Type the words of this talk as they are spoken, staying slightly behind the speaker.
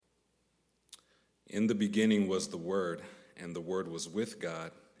In the beginning was the Word, and the Word was with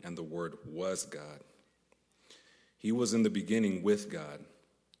God, and the Word was God. He was in the beginning with God.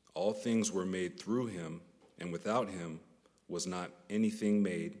 All things were made through him, and without him was not anything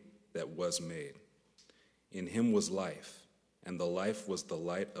made that was made. In him was life, and the life was the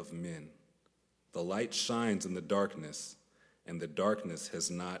light of men. The light shines in the darkness, and the darkness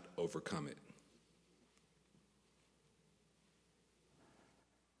has not overcome it.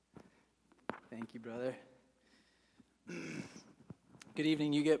 Thank you, brother. Good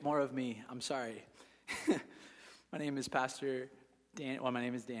evening. You get more of me. I'm sorry. My name is my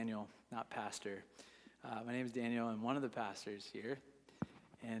name is Daniel, not Pastor. My name is Daniel. I'm one of the pastors here.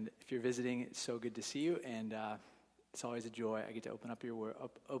 And if you're visiting, it's so good to see you. And it's always a joy. I get to open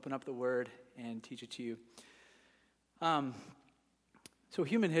up the Word and teach it to you. So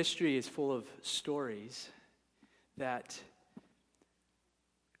human history is full of stories that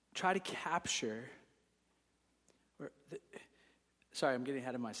try to capture. Sorry, I'm getting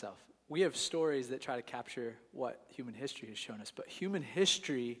ahead of myself. We have stories that try to capture what human history has shown us, but human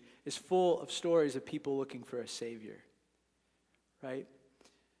history is full of stories of people looking for a Savior, right?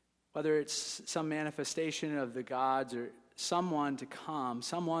 Whether it's some manifestation of the gods or someone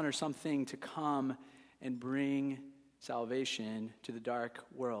or something to come and bring salvation to the dark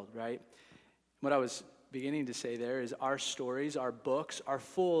world, right? What I was beginning to say there is our stories, our books are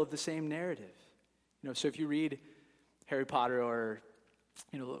full of the same narrative. So if you read Harry Potter or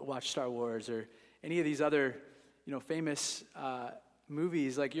watch Star Wars or any of these other famous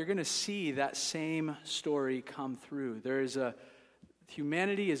movies, like you're going to see that same story come through.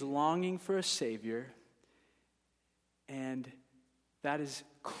 Humanity is longing for a Savior, and that is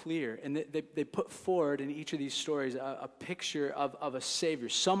clear. And they put forward in each of these stories a picture of a Savior,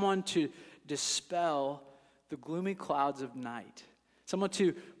 someone to dispel the gloomy clouds of night, someone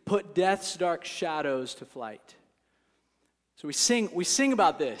to put death's dark shadows to flight. So we sing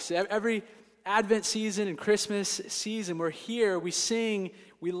about this. Every Advent season and Christmas season, we're here, we sing,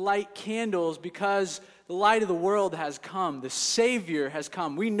 we light candles because the light of the world has come. The Savior has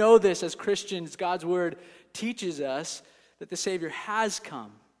come. We know this as Christians. God's Word teaches us that the Savior has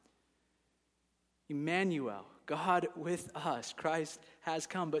come. Emmanuel, God with us. Christ has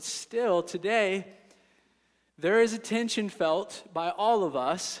come. But still, today, there is a tension felt by all of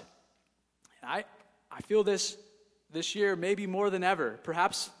us. And I feel this year maybe more than ever.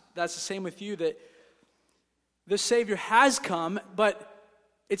 Perhaps that's the same with you, that the Savior has come, but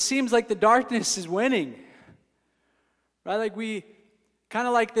it seems like the darkness is winning. Right? Like we kind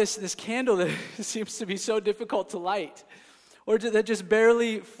of like this candle that seems to be so difficult to light, or that just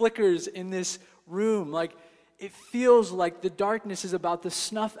barely flickers in this room. Like it feels like the darkness is about to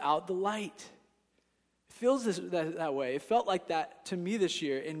snuff out the light. It feels that way. It felt like that to me this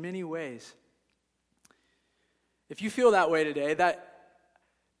year in many ways. If you feel that way today,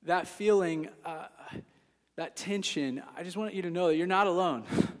 that feeling, that tension, I just want you to know that you're not alone.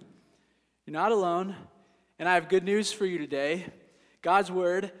 You're not alone, and I have good news for you today. God's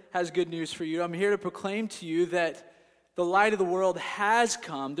Word has good news for you. I'm here to proclaim to you that the light of the world has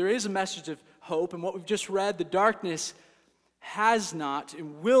come. There is a message of hope, and what we've just read, the darkness has not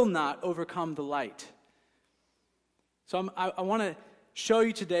and will not overcome the light. So I want to show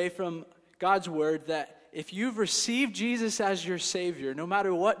you today from God's Word that if you've received Jesus as your Savior, no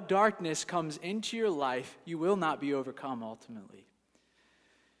matter what darkness comes into your life, you will not be overcome ultimately.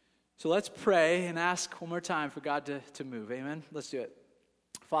 So let's pray and ask one more time for God to move. Amen? Let's do it.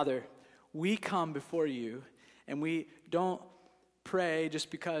 Father, we come before you, and we don't pray just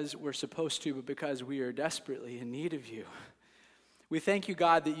because we're supposed to, but because we are desperately in need of you. We thank you,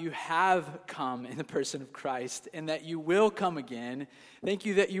 God, that you have come in the person of Christ and that you will come again. Thank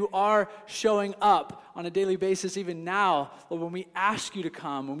you that you are showing up on a daily basis even now. Lord, when we ask you to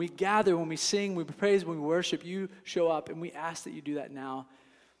come, when we gather, when we sing, we praise, when we worship, you show up, and we ask that you do that now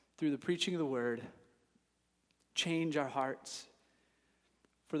through the preaching of the word. Change our hearts.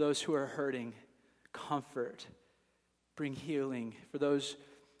 For those who are hurting, comfort, bring healing. For those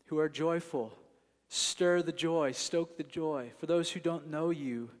who are joyful, stir the joy, stoke the joy. For those who don't know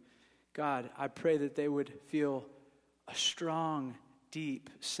you, God, I pray that they would feel a strong, deep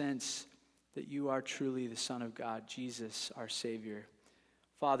sense that you are truly the Son of God, Jesus, our Savior.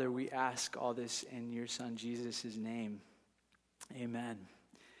 Father, we ask all this in your Son, Jesus' name. Amen.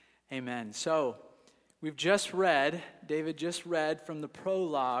 Amen. So, David just read from the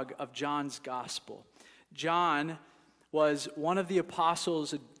prologue of John's Gospel. John was one of the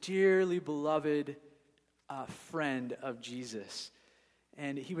apostles, a dearly beloved friend of Jesus.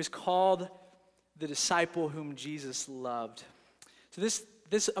 And he was called the disciple whom Jesus loved. So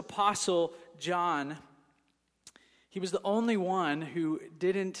This apostle, John, he was the only one who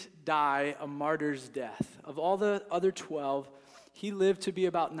didn't die a martyr's death. Of all the other 12, he lived to be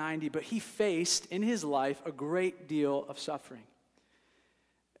about 90, but he faced in his life a great deal of suffering.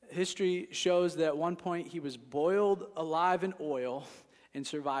 History shows that at one point he was boiled alive in oil and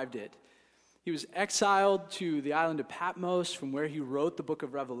survived it. He was exiled to the island of Patmos, from where he wrote the book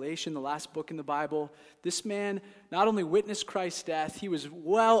of Revelation, the last book in the Bible. This man not only witnessed Christ's death, he was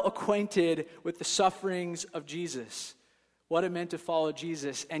well acquainted with the sufferings of Jesus, what it meant to follow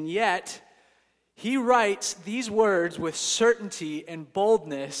Jesus. And yet, he writes these words with certainty and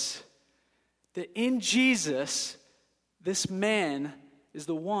boldness that in Jesus, this man is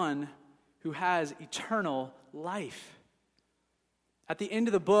the one who has eternal life. At the end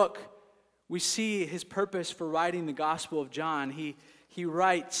of the book, we see his purpose for writing the Gospel of John. He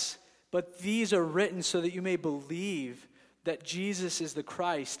writes, "But these are written so that you may believe that Jesus is the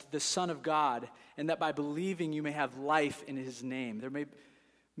Christ, the Son of God, and that by believing you may have life in his name." There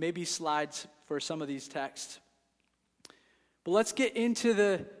may be slides for some of these texts. But let's get into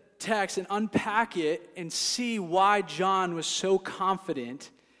the text and unpack it and see why John was so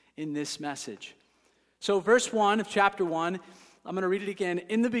confident in this message. So verse 1 of chapter 1, I'm going to read it again.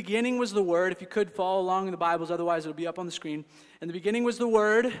 "In the beginning was the Word." If you could follow along in the Bibles, otherwise it'll be up on the screen. "In the beginning was the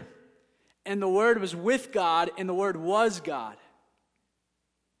Word, and the Word was with God, and the Word was God."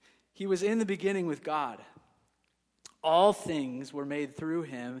 He was in the beginning with God. "All things were made through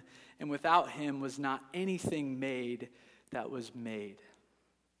him, and without him was not anything made that was made."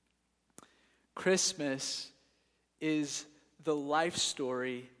 Christmas is the life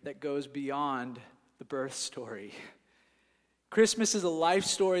story that goes beyond the birth story. Christmas is a life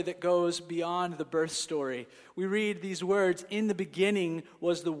story that goes beyond the birth story. We read these words, "In the beginning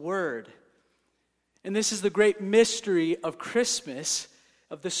was the Word." And this is the great mystery of Christmas,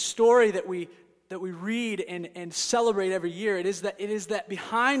 of the story that we read and celebrate every year. It is that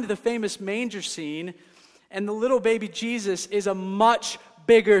behind the famous manger scene and the little baby Jesus is a much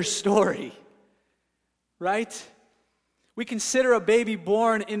bigger story. Right? We consider a baby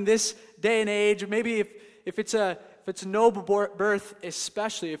born in this day and age, maybe if it's a noble birth,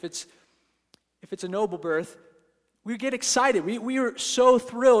 especially if it's a noble birth, we get excited. We are so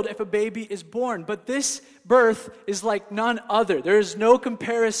thrilled if a baby is born. But this birth is like none other. There is no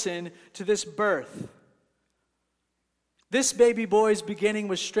comparison to this birth. This baby boy's beginning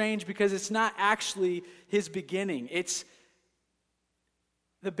was strange because it's not actually his beginning. It's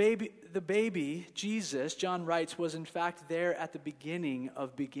the baby, Jesus, John writes, was in fact there at the beginning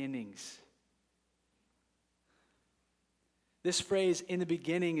of beginnings. This phrase, "in the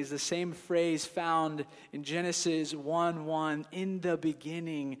beginning," is the same phrase found in Genesis 1:1. "In the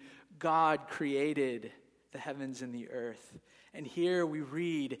beginning, God created the heavens and the earth." And here we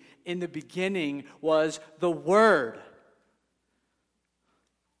read, "In the beginning was the Word."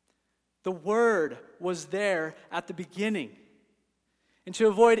 The Word was there at the beginning. And to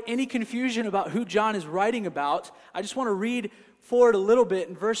avoid any confusion about who John is writing about, I just want to read forward a little bit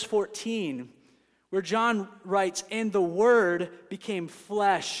in verse 14, where John writes, "And the Word became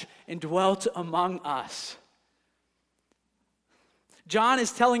flesh and dwelt among us." John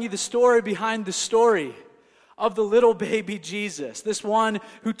is telling you the story behind the story of the little baby Jesus, this one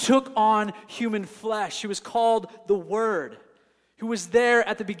who took on human flesh, who was called the Word, who was there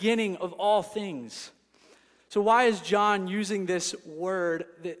at the beginning of all things. So why is John using this word,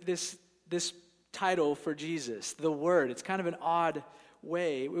 this title for Jesus, the Word? It's kind of an odd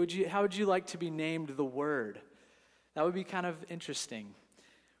way. How would you like to be named the Word? That would be kind of interesting.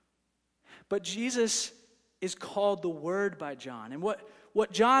 But Jesus is called the Word by John. And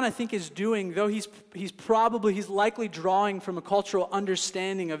what John, I think, is doing, though he's likely drawing from a cultural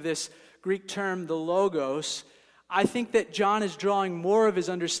understanding of this Greek term, the Logos, I think that John is drawing more of his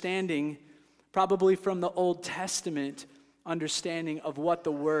understanding probably from the Old Testament understanding of what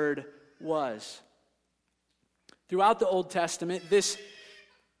the Word was. Throughout the Old Testament, this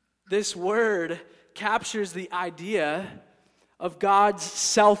word captures the idea of God's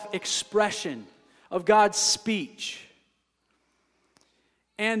self-expression, of God's speech.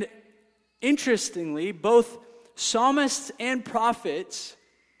 And interestingly, both psalmists and prophets,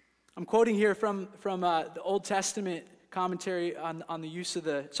 I'm quoting here from the Old Testament commentary on the use of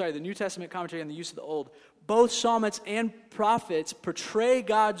the New Testament commentary on the use of the Old. Both psalmists and prophets portray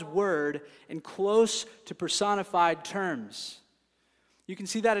God's word in close to personified terms. You can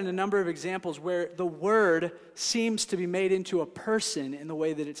see that in a number of examples where the word seems to be made into a person in the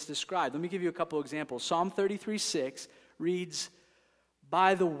way that it's described. Let me give you a couple examples. Psalm 33:6 reads,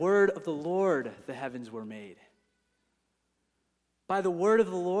 "By the word of the Lord the heavens were made." By the word of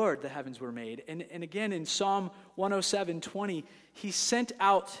the Lord the heavens were made. And again in Psalm 107:20, he sent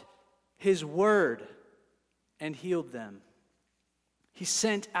out his word and healed them. He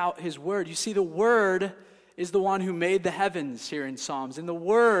sent out his word. You see, the word is the one who made the heavens here in Psalms, and the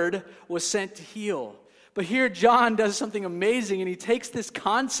word was sent to heal. But here John does something amazing, and he takes this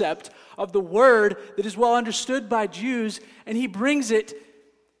concept of the word that is well understood by Jews, and he brings it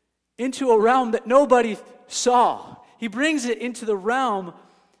into a realm that nobody saw. He brings it into the realm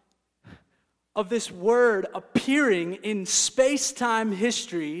of this word appearing in space-time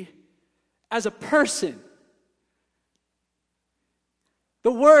history as a person.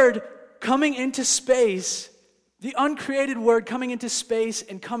 The word coming into space, the uncreated word coming into space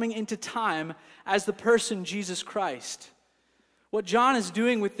and coming into time as the person Jesus Christ. What John is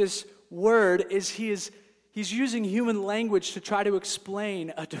doing with this word is he's using human language to try to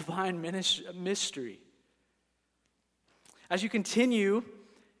explain a divine mystery. As you continue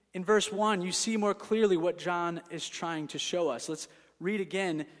in verse 1, you see more clearly what John is trying to show us. Let's read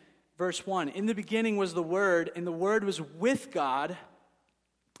again verse 1. In the beginning was the Word, and the Word was with God,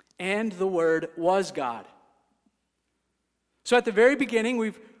 and the Word was God. So at the very beginning,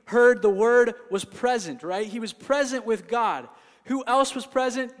 we've heard the Word was present, right? He was present with God. Who else was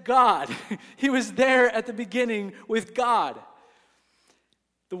present? God. He was there at the beginning with God.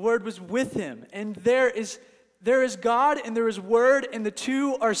 The Word was with him. And there is God and there is Word, and the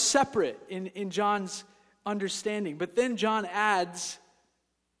two are separate in John's understanding. But then John adds,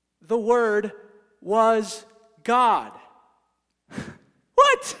 the Word was God.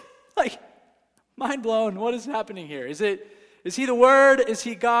 What? Like, mind blown. What is happening here? Is he the Word? Is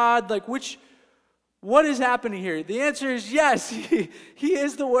he God? Like, what is happening here? The answer is yes. He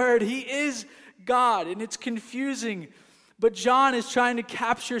is the Word. He is God. And it's confusing. But John is trying to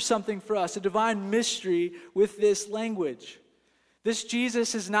capture something for us, a divine mystery with this language. This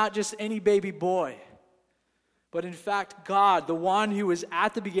Jesus is not just any baby boy, but in fact God, the one who was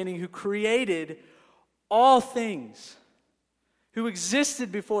at the beginning, who created all things, who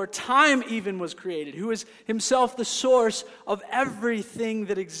existed before time even was created, who is himself the source of everything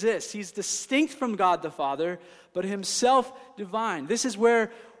that exists. He's distinct from God the Father, but himself divine. This is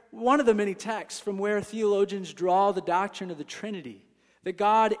where one of the many texts from where theologians draw the doctrine of the Trinity, that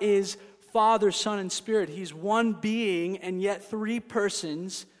God is Father, Son, and Spirit. He's one being and yet three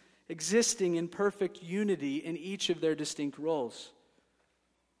persons existing in perfect unity in each of their distinct roles.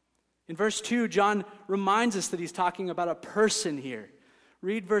 In verse 2, John reminds us that he's talking about a person here.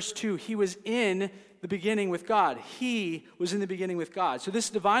 Read verse 2. He was in the beginning with God. He was in the beginning with God. So this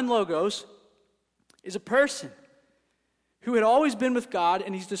divine logos is a person who had always been with God,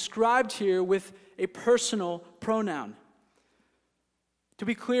 and he's described here with a personal pronoun. To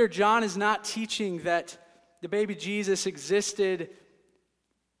be clear, John is not teaching that the baby Jesus existed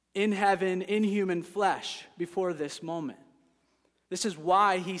in heaven, in human flesh, before this moment. This is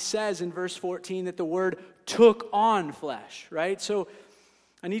why he says in verse 14 that the Word took on flesh, right? So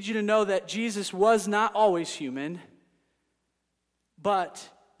I need you to know that Jesus was not always human, but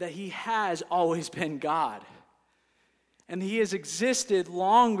that he has always been God. And he has existed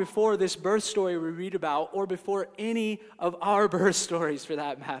long before this birth story we read about, or before any of our birth stories for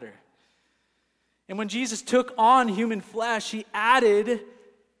that matter. And when Jesus took on human flesh, he added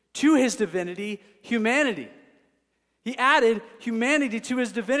to his divinity humanity. He added humanity to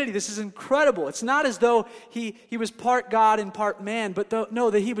his divinity. This is incredible. It's not as though he was part God and part man, but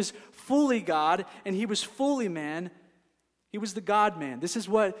that he was fully God and he was fully man. He was the God-man. This is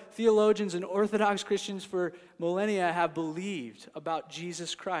what theologians and Orthodox Christians for millennia have believed about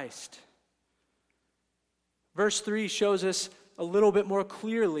Jesus Christ. Verse 3 shows us a little bit more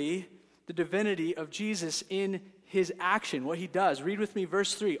clearly the divinity of Jesus in his action, what he does. Read with me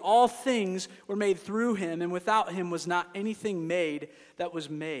verse 3. All things were made through him, and without him was not anything made that was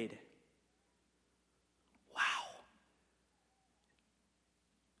made. Wow.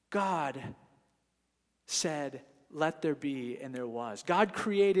 God said, let there be, and there was. God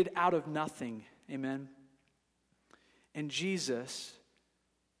created out of nothing. Amen. And Jesus,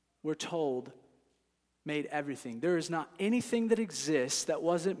 we're told, made everything. There is not anything that exists that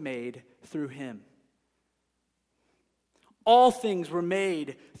wasn't made through him. All things were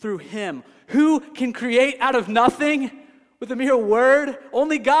made through him. Who can create out of nothing with a mere word?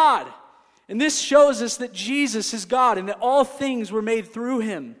 Only God. And this shows us that Jesus is God and that all things were made through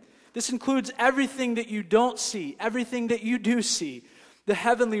him. This includes everything that you don't see, everything that you do see. The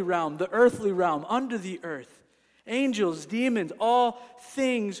heavenly realm, the earthly realm, under the earth. Angels, demons, all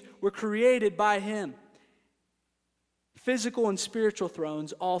things were created by him. physical and spiritual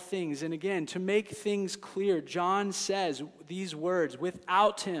thrones, all things. And again, to make things clear, John says these words,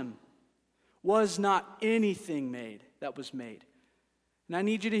 without him was not anything made that was made. And I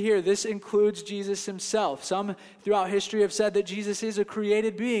need you to hear, this includes Jesus himself. Some throughout history have said that Jesus is a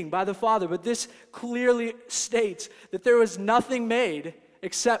created being by the Father, but this clearly states that there was nothing made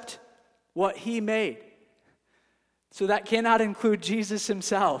except what he made. So that cannot include Jesus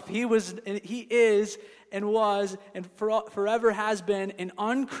himself. He is, and was, and forever has been an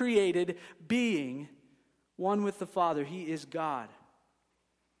uncreated being, one with the Father. He is God.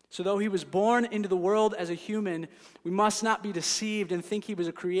 So though he was born into the world as a human, we must not be deceived and think he was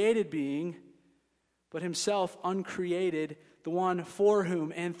a created being, but himself uncreated, the one for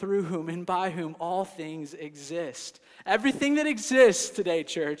whom and through whom and by whom all things exist. Everything that exists today,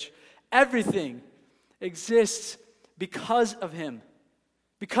 church, everything exists because of him,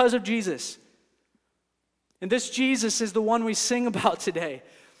 because of Jesus. And this Jesus is the one we sing about today.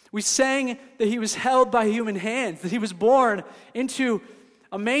 We sang that he was held by human hands, that he was born into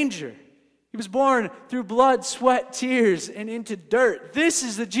a manger. He was born through blood, sweat, tears, and into dirt. This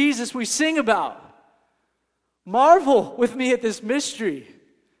is the Jesus we sing about. Marvel with me at this mystery,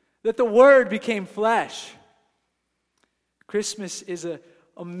 that the Word became flesh. Christmas is an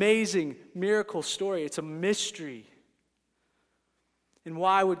amazing miracle story. It's a mystery. And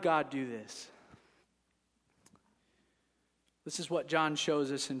why would God do this? This is what John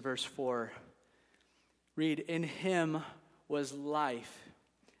shows us in verse 4. Read, in him was life,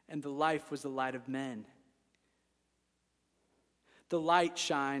 and the life was the light of men. The light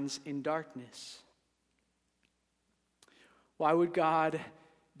shines in darkness. Why would God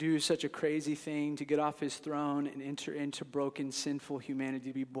do such a crazy thing to get off his throne and enter into broken, sinful humanity,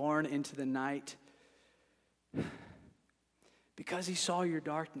 to be born into the night? Because he saw your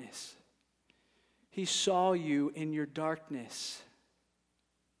darkness. He saw you in your darkness.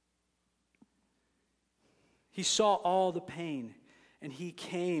 He saw all the pain, and he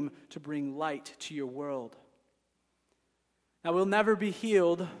came to bring light to your world. Now, we'll never be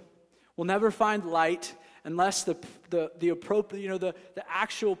healed. We'll never find light unless the appropriate, the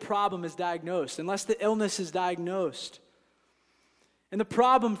actual problem is diagnosed, unless the illness is diagnosed. And the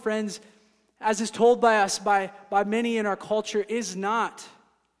problem, friends, as is told by us, by many in our culture, is not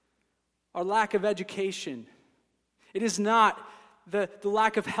our lack of education. It is not the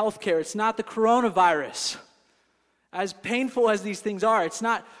lack of health care. It's not the coronavirus. As painful as these things are, it's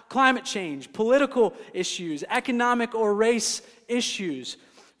not climate change, political issues, economic or race issues.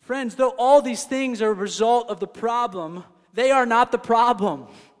 Friends, though all these things are a result of the problem, they are not the problem.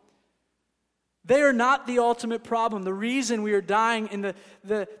 They are not the ultimate problem. The reason we are dying and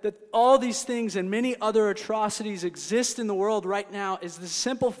that all these things and many other atrocities exist in the world right now is the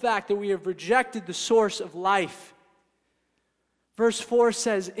simple fact that we have rejected the source of life. Verse 4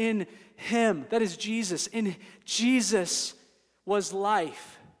 says, in him, that is Jesus, in Jesus was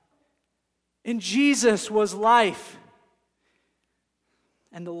life. In Jesus was life.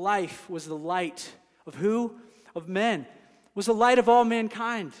 And the life was the light of who? Of men. Was the light of all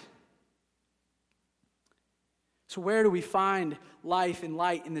mankind. So where do we find life and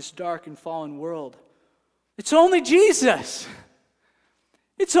light in this dark and fallen world? It's only Jesus.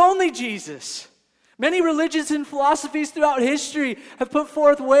 It's only Jesus. Many religions and philosophies throughout history have put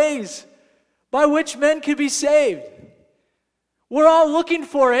forth ways by which men could be saved. We're all looking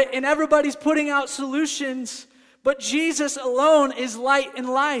for it, and everybody's putting out solutions, but Jesus alone is light and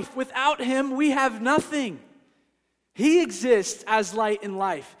life. Without him, we have nothing. He exists as light and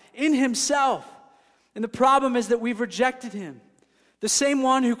life in himself. And the problem is that we've rejected him. The same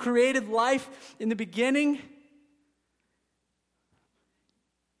one who created life in the beginning,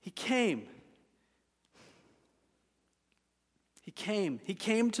 he came. He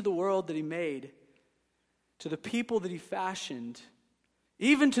came to the world that he made, to the people that he fashioned,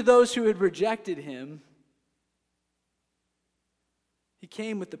 even to those who had rejected him. He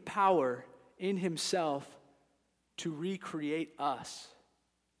came with the power in himself to recreate us.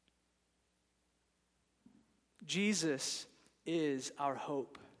 Jesus is our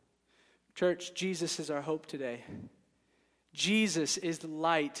hope. Church, Jesus is our hope today. Jesus is the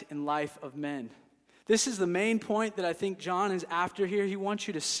light and life of men. This is the main point that I think John is after here. He wants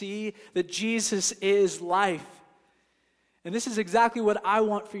you to see that Jesus is life. And this is exactly what I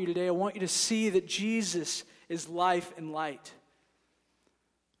want for you today. I want you to see that Jesus is life and light.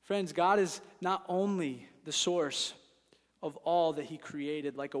 Friends, God is not only the source of all that he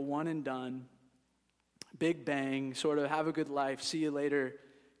created, like a one and done, big bang, sort of have a good life, see you later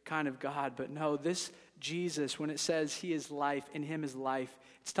kind of God. But no, this Jesus, when it says he is life, in him is life,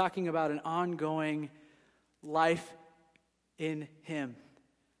 it's talking about an ongoing life in him.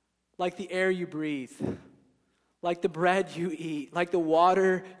 Like the air you breathe, like the bread you eat, like the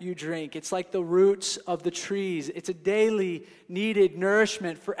water you drink. It's like the roots of the trees. It's a daily needed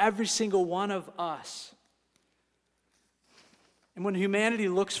nourishment for every single one of us. And when humanity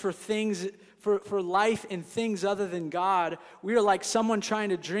looks for things, for life in things other than God, we are like someone trying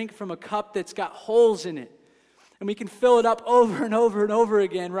to drink from a cup that's got holes in it. And we can fill it up over and over and over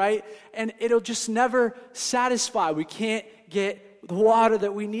again, right? And it'll just never satisfy. We can't get the water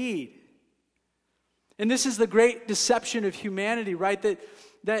that we need. And this is the great deception of humanity, right?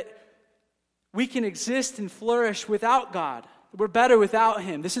 That we can exist and flourish without God. We're better without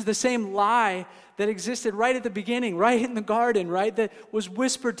him. This is the same lie that existed right at the beginning, right in the garden, right? That was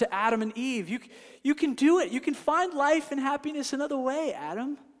whispered to Adam and Eve. You can do it. You can find life and happiness another way,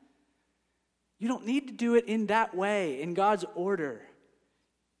 Adam. You don't need to do it in that way, in God's order.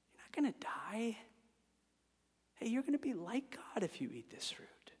 You're not going to die. Hey, you're going to be like God if you eat this fruit.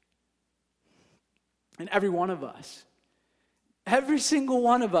 And every one of us, every single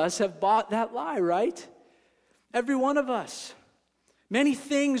one of us have bought that lie, right? Every one of us. Many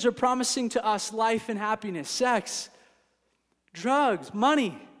things are promising to us life and happiness, sex, drugs,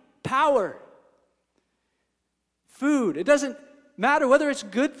 money, power, food. It doesn't matter whether it's a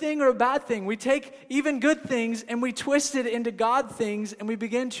good thing or a bad thing. We take even good things and we twist it into God things and we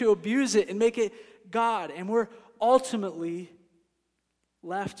begin to abuse it and make it God. And we're ultimately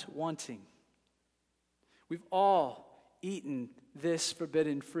left wanting. We've all eaten this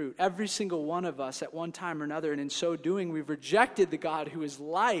forbidden fruit. Every single one of us at one time or another. And in so doing, we've rejected the God who is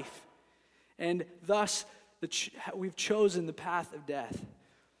life. And thus, we've chosen the path of death.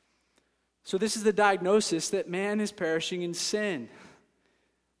 So this is the diagnosis that man is perishing in sin.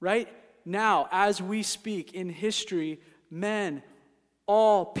 Right now, as we speak in history, men,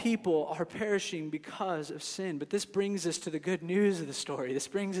 all people are perishing because of sin. But this brings us to the good news of the story. This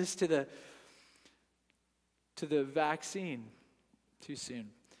brings us to the vaccine. Too soon.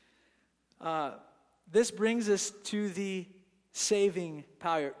 This brings us to the saving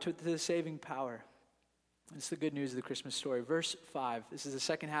power. It's the good news of the Christmas story. Verse 5. This is the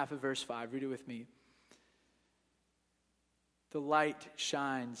second half of verse 5. Read it with me. The light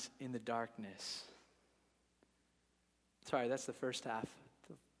shines in the darkness. Sorry, that's the first half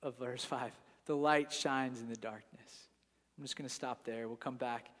of verse 5. The light shines in the darkness. I'm just going to stop there. We'll come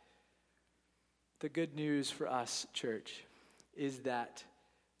back. The good news for us, church, is that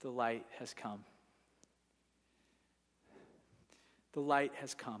the light has come. The light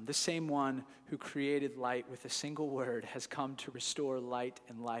has come. The same one who created light with a single word has come to restore light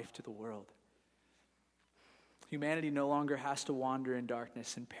and life to the world. Humanity no longer has to wander in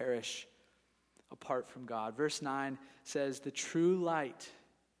darkness and perish apart from God. Verse 9 says, the true light,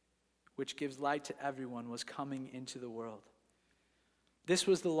 which gives light to everyone, was coming into the world. This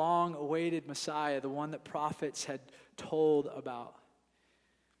was the long-awaited Messiah, the one that prophets had told about.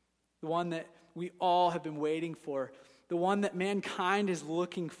 The one that we all have been waiting for. The one that mankind is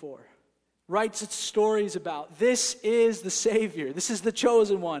looking for. Writes its stories about. This is the Savior. This is the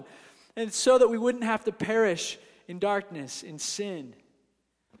chosen one. And it's so that we wouldn't have to perish in darkness, in sin,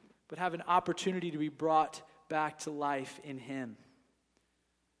 but have an opportunity to be brought back to life in him.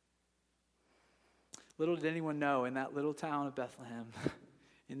 Little did anyone know, in that little town of Bethlehem,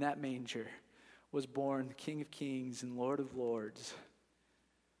 in that manger, was born the King of Kings and Lord of Lords,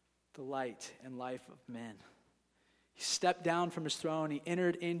 the light and life of men. He stepped down from his throne. He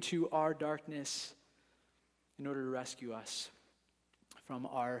entered into our darkness in order to rescue us from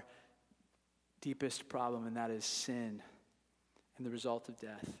our deepest problem, and that is sin and the result of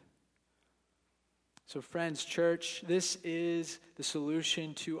death. So friends, church, this is the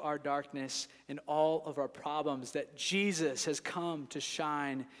solution to our darkness and all of our problems, that Jesus has come to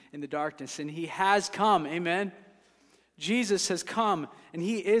shine in the darkness. And he has come, amen? Jesus has come, and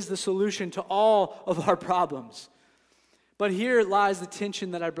he is the solution to all of our problems. But here lies the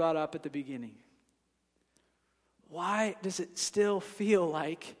tension that I brought up at the beginning. Why does it still feel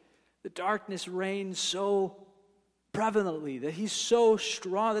like the darkness reigns so prevalently, that he's so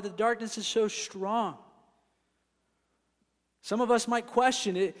strong, that the darkness is so strong? Some of us might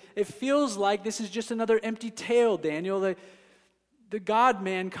question it. It feels like this is just another empty tale, Daniel. The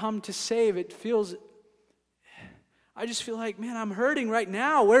God-man come to save. I just feel like, man, I'm hurting right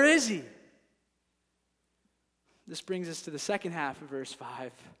now. Where is he? This brings us to the second half of verse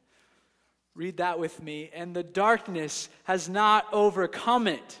 5. Read that with me. And the darkness has not overcome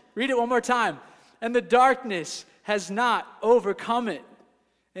it. Read it one more time. And the darkness has not overcome it.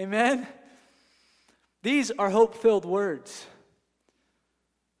 Amen? These are hope-filled words.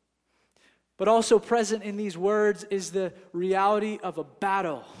 But also present in these words is the reality of a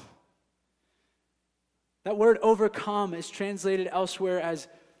battle. That word overcome is translated elsewhere as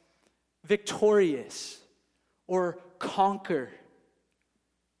victorious or conquer.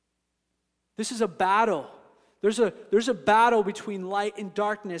 This is a battle. There's a battle between light and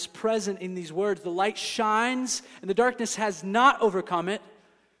darkness present in these words. The light shines and the darkness has not overcome it.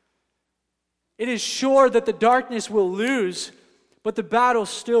 It is sure that the darkness will lose, but the battle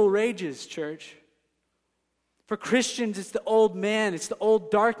still rages, church. For Christians, it's the old man, it's the old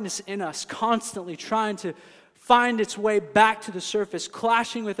darkness in us, constantly trying to find its way back to the surface,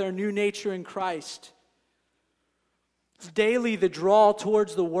 clashing with our new nature in Christ. It's daily the draw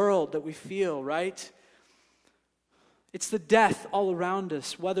towards the world that we feel, right? It's the death all around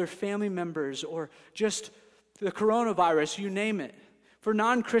us, whether family members or just the coronavirus, you name it. For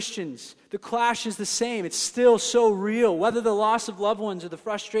non-Christians, the clash is the same. It's still so real, whether the loss of loved ones or the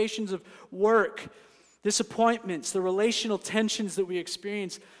frustrations of work, disappointments, the relational tensions that we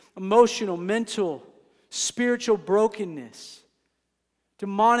experience, emotional, mental, spiritual brokenness,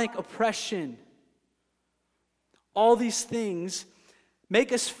 demonic oppression. All these things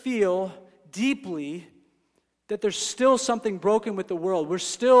make us feel deeply that there's still something broken with the world. We're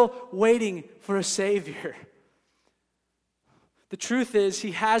still waiting for a Savior. The truth is,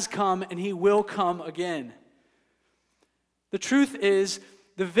 He has come and He will come again. The truth is,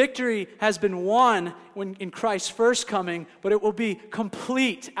 the victory has been won in Christ's first coming, but it will be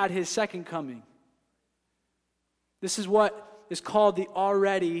complete at His second coming. This is what is called the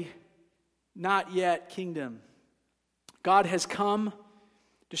already, not yet kingdom. God has come,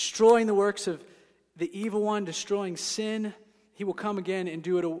 destroying the works of the evil one, destroying sin. He will come again and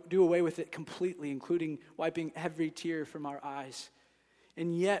do away with it completely, including wiping every tear from our eyes.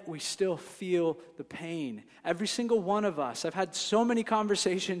 And yet we still feel the pain. Every single one of us. I've had so many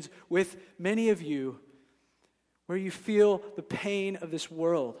conversations with many of you where you feel the pain of this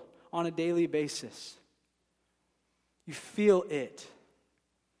world on a daily basis. You feel it.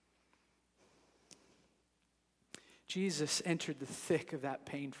 Jesus entered the thick of that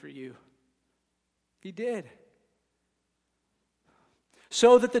pain for you. He did.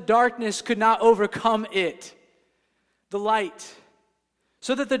 So that the darkness could not overcome it. The light.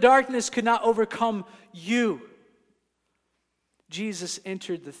 So that the darkness could not overcome you. Jesus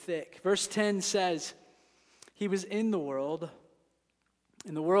entered the thick. Verse 10 says, He was in the world,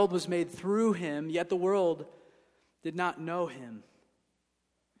 and the world was made through Him, yet the world did not know Him.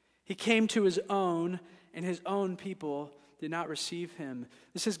 He came to His own, and His own people did not receive Him.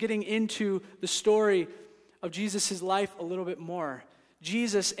 This is getting into the story of Jesus' life a little bit more.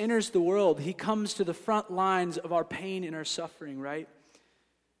 Jesus enters the world. He comes to the front lines of our pain and our suffering, right?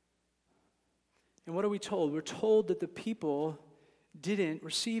 And what are we told? We're told that the people didn't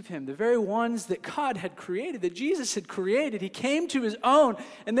receive Him. The very ones that God had created, that Jesus had created, He came to His own,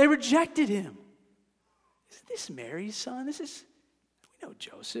 and they rejected Him. Isn't this Mary's son? We know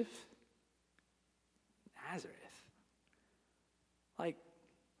Joseph. Nazareth.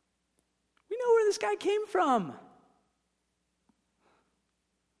 We know where this guy came from.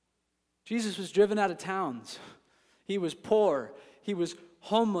 Jesus was driven out of towns. He was poor. He was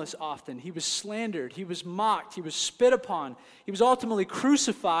homeless often. He was slandered. He was mocked. He was spit upon. He was ultimately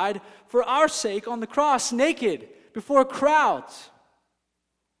crucified for our sake on the cross, naked, before crowds.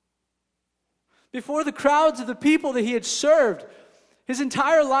 Before the crowds of the people that He had served His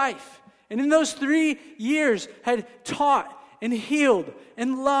entire life. And in those 3 years had taught and healed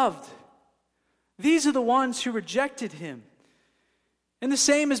and loved. These are the ones who rejected Him. And the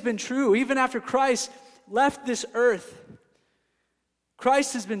same has been true even after Christ left this earth.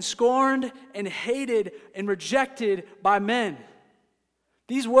 Christ has been scorned and hated and rejected by men.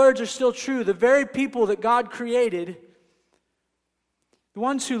 These words are still true. The very people that God created, the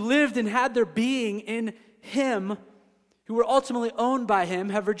ones who lived and had their being in Him, who were ultimately owned by Him,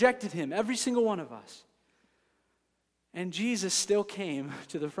 have rejected Him, every single one of us. And Jesus still came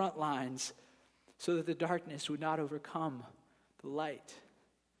to the front lines so that the darkness would not overcome the light.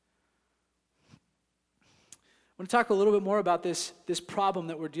 I want to talk a little bit more about this problem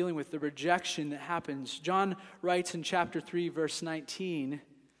that we're dealing with, the rejection that happens. John writes in chapter 3, verse 19,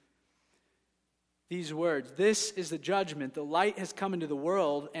 these words, "This is the judgment. The light has come into the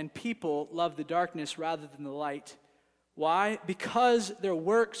world, and people love the darkness rather than the light. Why? Because their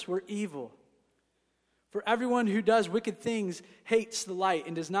works were evil. For everyone who does wicked things hates the light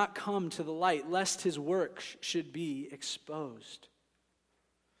and does not come to the light, lest his works should be exposed."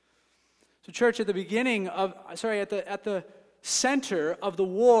 So, church, at the center of the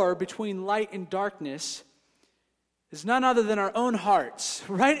war between light and darkness, is none other than our own hearts.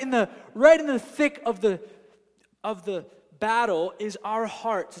 Right in the thick of the battle is our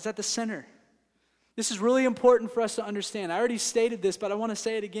hearts. It's at the center. This is really important for us to understand. I already stated this, but I want to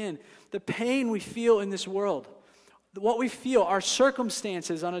say it again. The pain we feel in this world, what we feel, our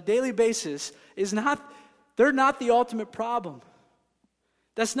circumstances on a daily basis, they're not the ultimate problem.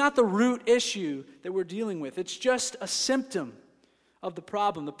 That's not the root issue that we're dealing with. It's just a symptom of the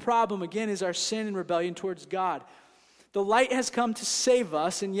problem. The problem, again, is our sin and rebellion towards God. The light has come to save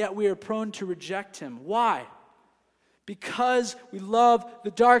us, and yet we are prone to reject him. Why? Because we love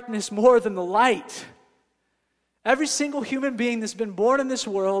the darkness more than the light. Every single human being that's been born in this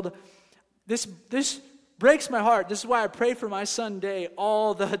world, this breaks my heart. This is why I pray for my son Day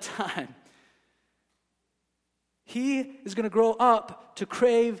all the time. He is going to grow up to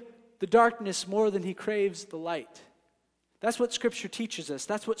crave the darkness more than he craves the light. That's what Scripture teaches us.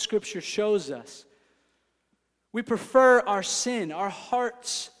 That's what Scripture shows us. We prefer our sin. Our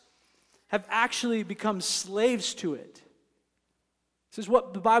hearts have actually become slaves to it. This is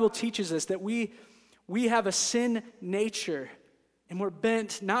what the Bible teaches us, that we have a sin nature, and we're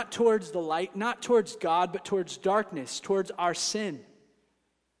bent not towards the light, not towards God, but towards darkness, towards our sin.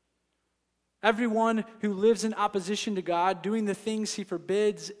 Everyone who lives in opposition to God, doing the things he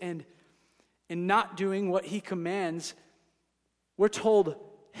forbids and not doing what he commands, we're told,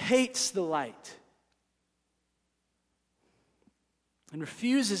 hates the light and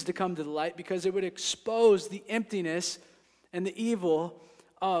refuses to come to the light because it would expose the emptiness and the evil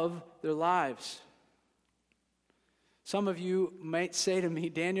of their lives. Some of you might say to me,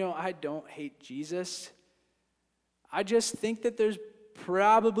 Daniel, I don't hate Jesus. I just think that there's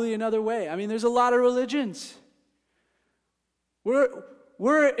probably another way. I mean, there's a lot of religions.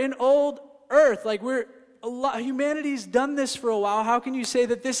 We're in old earth. Humanity's done this for a while. How can you say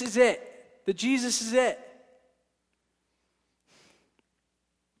that this is it? That Jesus is it?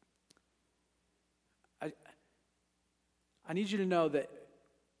 I need you to know that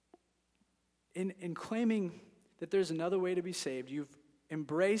in claiming that there's another way to be saved, you've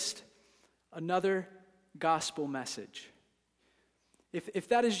embraced another gospel message. If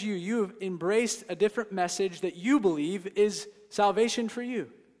that is you, you have embraced a different message that you believe is salvation for you.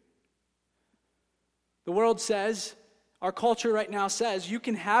 The world says, our culture right now says, you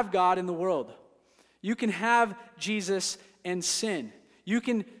can have God in the world. You can have Jesus and sin. You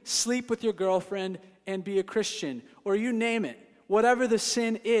can sleep with your girlfriend and be a Christian, or you name it. Whatever the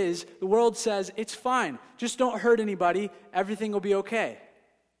sin is, the world says, it's fine. Just don't hurt anybody. Everything will be okay.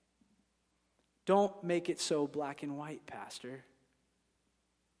 Don't make it so black and white, Pastor.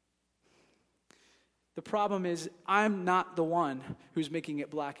 The problem is, I'm not the one who's making it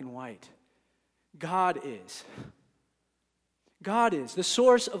black and white. God is. God is the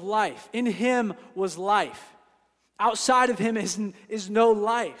source of life. In him was life. Outside of him is no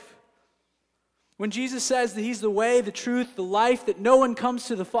life. When Jesus says that he's the way, the truth, the life, that no one comes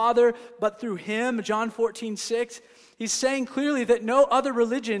to the Father but through him, John 14:6, he's saying clearly that no other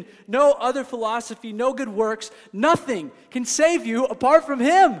religion, no other philosophy, no good works, nothing can save you apart from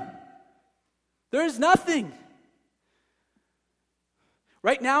him. There is nothing.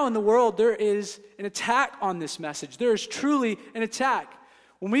 Right now in the world, there is an attack on this message. There is truly an attack.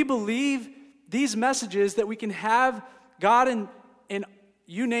 When we believe these messages that we can have God and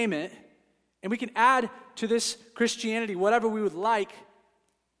you name it, and we can add to this Christianity whatever we would like,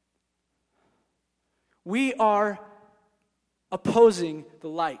 we are opposing the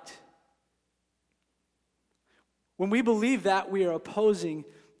light. When we believe that, we are opposing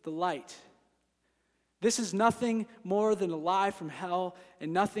the light. This is nothing more than a lie from hell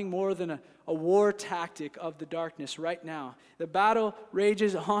and nothing more than a war tactic of the darkness right now. The battle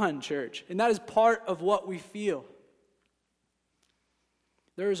rages on, church, and that is part of what we feel.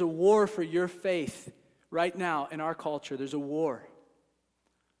 There is a war for your faith right now in our culture. There's a war.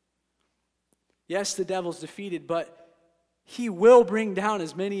 Yes, the devil's defeated, but he will bring down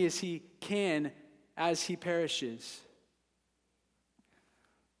as many as he can as he perishes,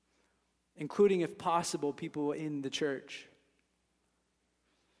 including, if possible, people in the church.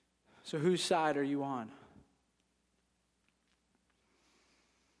 So whose side are you on?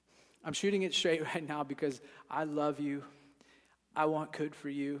 I'm shooting it straight right now because I love you. I want good for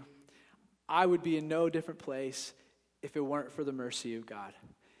you. I would be in no different place if it weren't for the mercy of God.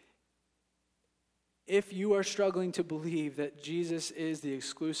 If you are struggling to believe that Jesus is the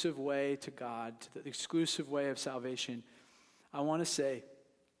exclusive way to God, the exclusive way of salvation, I want to say,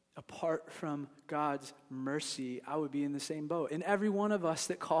 apart from God's mercy, I would be in the same boat. And every one of us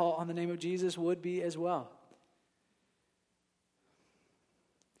that call on the name of Jesus would be as well.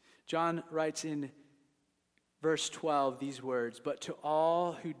 John writes in verse 12, these words, "But to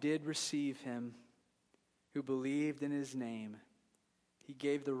all who did receive him, who believed in his name, he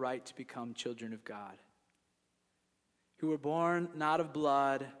gave the right to become children of God, who were born not of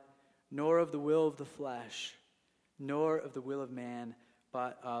blood, nor of the will of the flesh, nor of the will of man,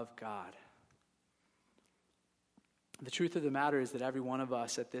 but of God." The truth of the matter is that every one of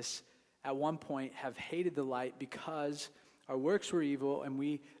us at one point have hated the light because our works were evil and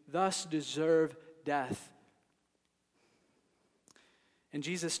we thus deserve death. And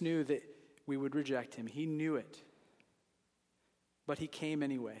Jesus knew that we would reject him. He knew it. But he came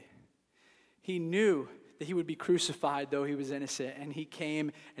anyway. He knew that he would be crucified though he was innocent. And he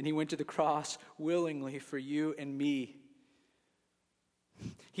came and he went to the cross willingly for you and me.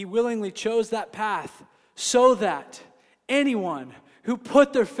 He willingly chose that path so that anyone who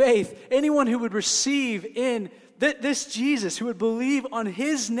put their faith, anyone who would receive in this Jesus, who would believe on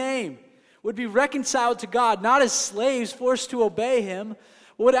his name, would be reconciled to God, not as slaves forced to obey him,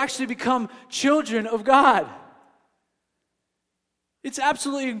 but would actually become children of God. It's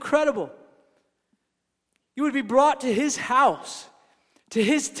absolutely incredible. You would be brought to his house, to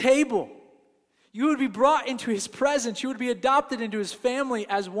his table. You would be brought into his presence. You would be adopted into his family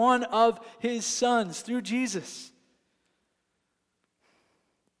as one of his sons through Jesus.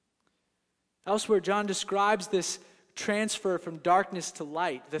 Elsewhere, John describes this transfer from darkness to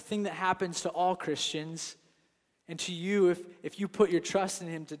light, the thing that happens to all Christians, and to you if you put your trust in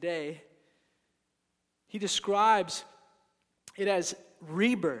him today. He describes it as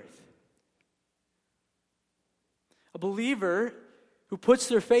rebirth. A believer who puts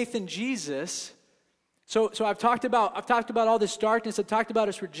their faith in Jesus. So I've talked about all this darkness. I've talked about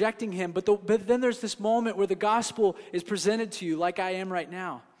us rejecting him, but then there's this moment where the gospel is presented to you, like I am right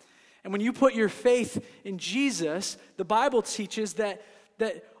now. And when you put your faith in Jesus, the Bible teaches that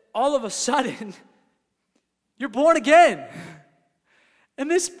all of a sudden, you're born again. And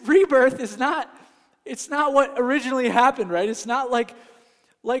this rebirth it's not what originally happened, right? It's not like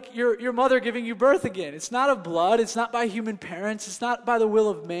your mother giving you birth again. It's not of blood. It's not by human parents. It's not by the will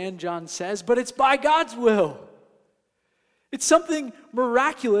of man, John says, but it's by God's will. It's something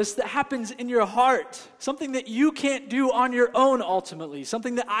miraculous that happens in your heart, something that you can't do on your own ultimately,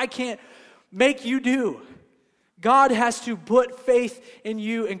 something that I can't make you do. God has to put faith in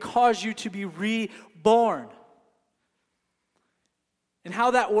you and cause you to be reborn. And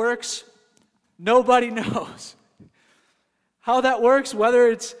how that works, nobody knows. How that works, whether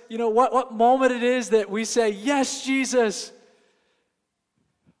it's, what moment it is that we say, yes, Jesus,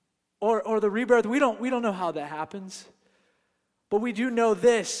 or the rebirth, we don't know how that happens. But we do know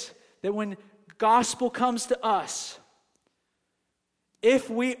this, that when gospel comes to us, if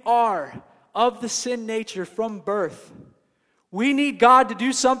we are of the sin nature from birth, we need God to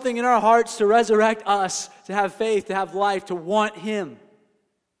do something in our hearts to resurrect us, to have faith, to have life, to want him.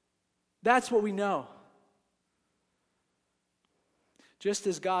 That's what we know. Just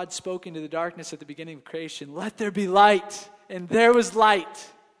as God spoke into the darkness at the beginning of creation, let there be light, and there was light.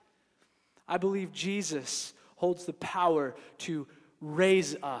 I believe Jesus holds the power to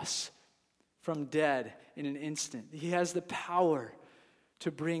raise us from dead in an instant. He has the power to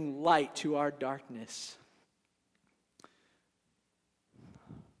bring light to our darkness.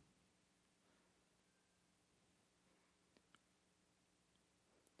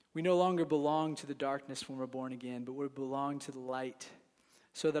 We no longer belong to the darkness when we're born again, but we belong to the light,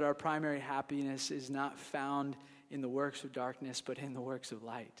 so that our primary happiness is not found in the works of darkness, but in the works of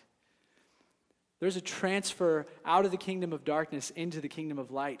light. There's a transfer out of the kingdom of darkness into the kingdom of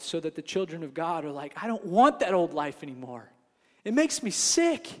light, so that the children of God are like, I don't want that old life anymore. It makes me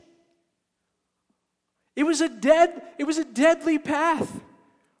sick. It was a deadly path,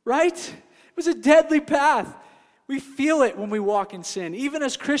 right? It was a deadly path. We feel it when we walk in sin. Even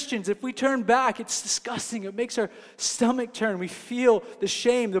as Christians, if we turn back, it's disgusting. It makes our stomach turn. We feel the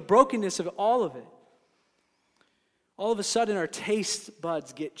shame, the brokenness of all of it. All of a sudden, our taste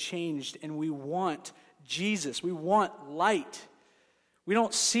buds get changed, and we want Jesus. We want light. We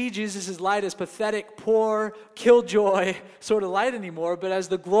don't see Jesus' light as pathetic, poor, killjoy sort of light anymore, but as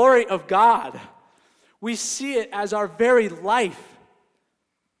the glory of God. We see it as our very life.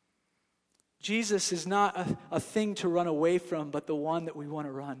 Jesus is not a thing to run away from, but the one that we want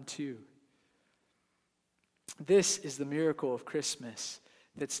to run to. This is the miracle of Christmas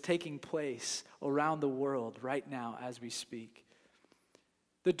that's taking place around the world right now as we speak.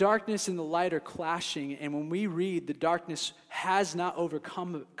 The darkness and the light are clashing, and when we read the darkness has not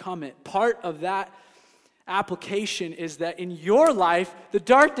overcome it, part of that application is that in your life, the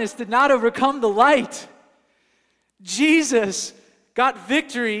darkness did not overcome the light. Jesus got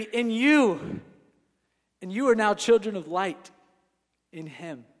victory in you. And you are now children of light in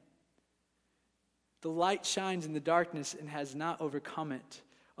him. The light shines in the darkness and has not overcome it.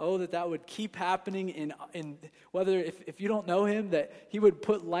 Oh, that would keep happening in whether if you don't know him, that he would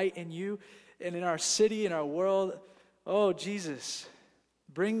put light in you and in our city, in our world. Oh, Jesus,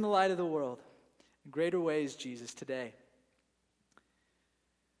 bring the light of the world in greater ways, Jesus, today.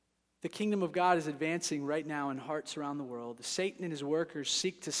 The kingdom of God is advancing right now in hearts around the world. Satan and his workers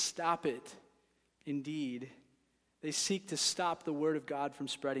seek to stop it. Indeed, they seek to stop the word of God from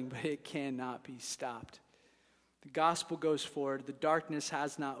spreading, but it cannot be stopped. The gospel goes forward. The darkness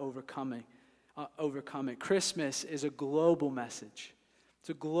has not overcome it. Christmas is a global message. It's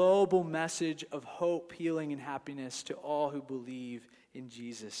a global message of hope, healing, and happiness to all who believe in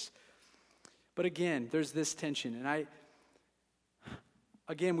Jesus. But again, there's this tension, and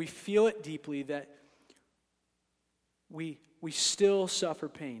we feel it deeply that we still suffer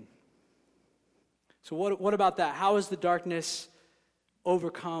pain. So what about that? How is the darkness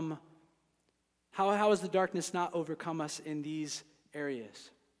overcome? How has the darkness not overcome us in these areas?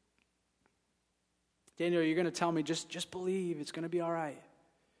 Daniel, you're going to tell me, just believe it's going to be all right.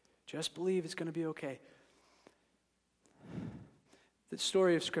 Just believe it's going to be okay. The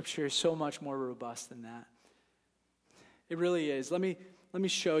story of Scripture is so much more robust than that. It really is. Let me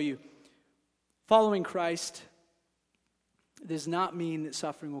show you. Following Christ does not mean that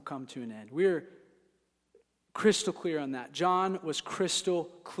suffering will come to an end. We're crystal clear on that. John was crystal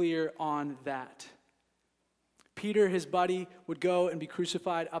clear on that. Peter, his buddy, would go and be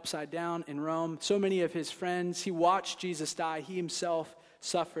crucified upside down in Rome. So many of his friends, he watched Jesus die. He himself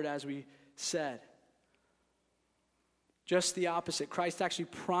suffered, as we said. Just the opposite. Christ actually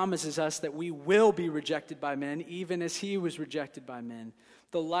promises us that we will be rejected by men, even as he was rejected by men.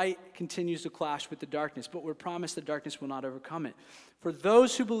 The light continues to clash with the darkness, but we're promised the darkness will not overcome it. For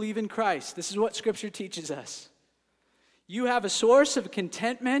those who believe in Christ, this is what Scripture teaches us. You have a source of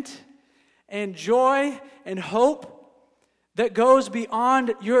contentment and joy and hope that goes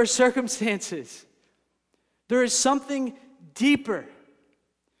beyond your circumstances. There is something deeper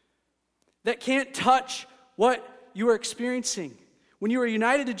that can't touch what you are experiencing. When you are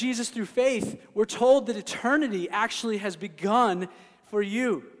united to Jesus through faith, we're told that eternity actually has begun for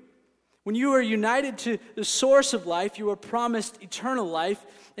you. When you are united to the source of life, you are promised eternal life,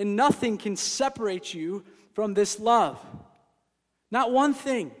 and nothing can separate you from this love. Not one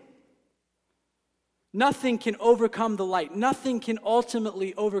thing. Nothing can overcome the light. Nothing can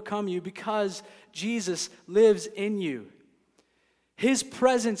ultimately overcome you because Jesus lives in you. His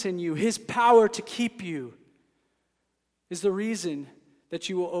presence in you, his power to keep you, is the reason that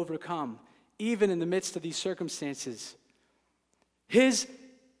you will overcome, even in the midst of these circumstances. His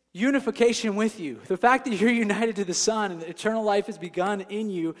unification with you, the fact that you're united to the Son and that eternal life has begun in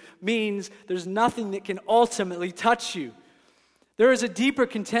you, means there's nothing that can ultimately touch you. There is a deeper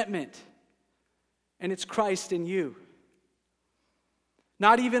contentment, and it's Christ in you.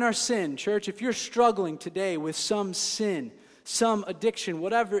 Not even our sin, church. If you're struggling today with some sin, some addiction,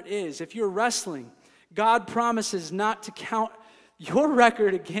 whatever it is, if you're wrestling, God promises not to count your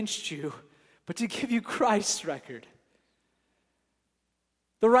record against you, but to give you Christ's record.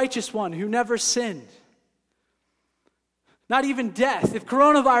 The righteous one who never sinned. Not even death. If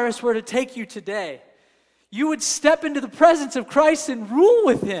coronavirus were to take you today, you would step into the presence of Christ and rule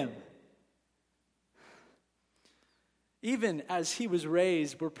with him. Even as he was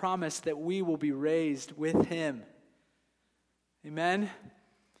raised, we're promised that we will be raised with him. Amen?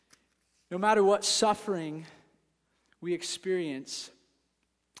 No matter what suffering we experience,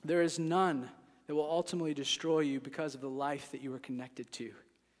 there is none that will ultimately destroy you because of the life that you are connected to.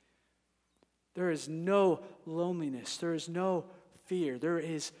 There is no loneliness. There is no fear. There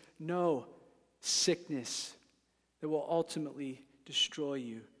is no sickness that will ultimately destroy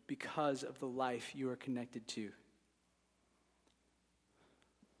you because of the life you are connected to.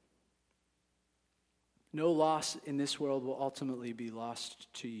 No loss in this world will ultimately be lost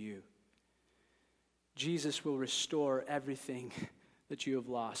to you. Jesus will restore everything that you have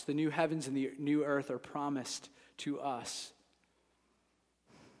lost. The new heavens and the new earth are promised to us,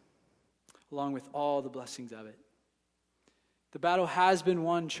 along with all the blessings of it. The battle has been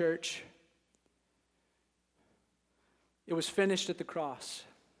won, church. It was finished at the cross.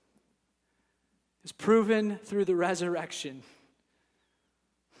 It's proven through the resurrection.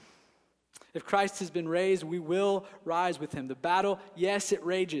 If Christ has been raised, we will rise with him. The battle, yes, it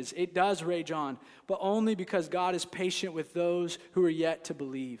rages. It does rage on, but only because God is patient with those who are yet to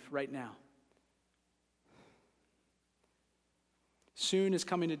believe right now. Soon is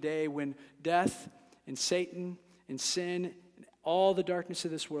coming a day when death and Satan and sin and all the darkness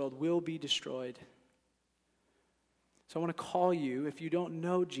of this world will be destroyed. So I want to call you, if you don't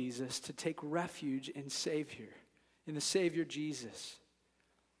know Jesus, to take refuge in the Savior Jesus.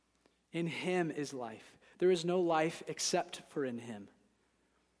 In him is life. There is no life except for in him.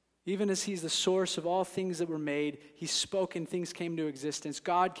 Even as he's the source of all things that were made, he spoke and things came to existence.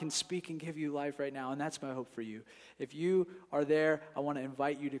 God can speak and give you life right now, and that's my hope for you. If you are there, I want to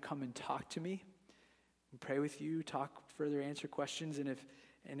invite you to come and talk to me, and pray with you, talk further, answer questions, and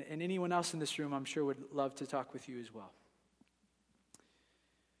anyone else in this room, I'm sure, would love to talk with you as well.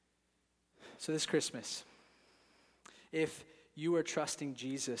 So this Christmas, if you are trusting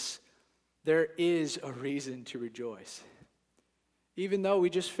Jesus, there is a reason to rejoice. Even though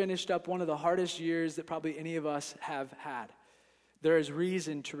we just finished up one of the hardest years that probably any of us have had, there is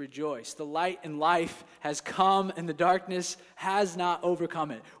reason to rejoice. The light and life has come, and the darkness has not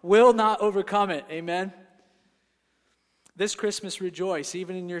overcome it, will not overcome it. Amen? This Christmas, rejoice.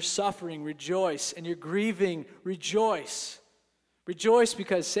 Even in your suffering, rejoice. And your grieving, rejoice. Rejoice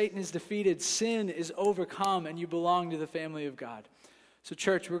because Satan is defeated, sin is overcome, and you belong to the family of God. So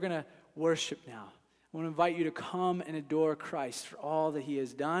church, we're going to worship now. I want to invite you to come and adore Christ for all that he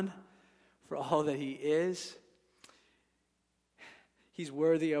has done, for all that he is. He's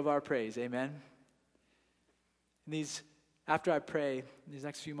worthy of our praise, amen? After I pray, in these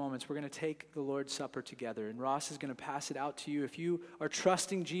next few moments, we're going to take the Lord's Supper together, and Ross is going to pass it out to you. If you are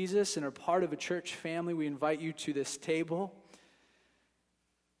trusting Jesus and are part of a church family, we invite you to this table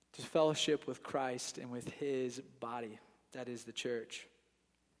to fellowship with Christ and with his body, that is the church.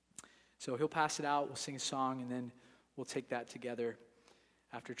 So he'll pass it out, we'll sing a song, and then we'll take that together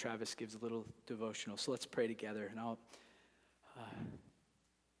after Travis gives a little devotional. So let's pray together. And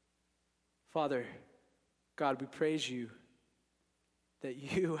Father, God, we praise you that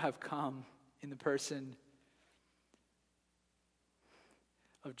you have come in the person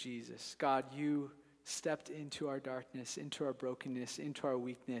of Jesus. God, you stepped into our darkness, into our brokenness, into our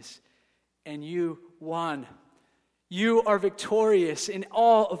weakness, and you won. You are victorious in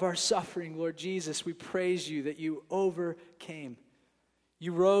all of our suffering, Lord Jesus. We praise you that you overcame.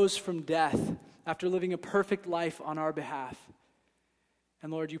 You rose from death after living a perfect life on our behalf.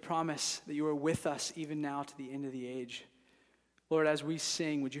 And Lord, you promise that you are with us even now to the end of the age. Lord, as we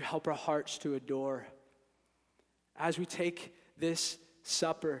sing, would you help our hearts to adore? As we take this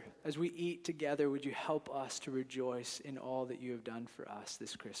supper, as we eat together, would you help us to rejoice in all that you have done for us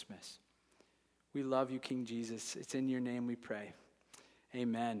this Christmas? We love you, King Jesus. It's in your name we pray.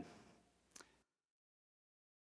 Amen.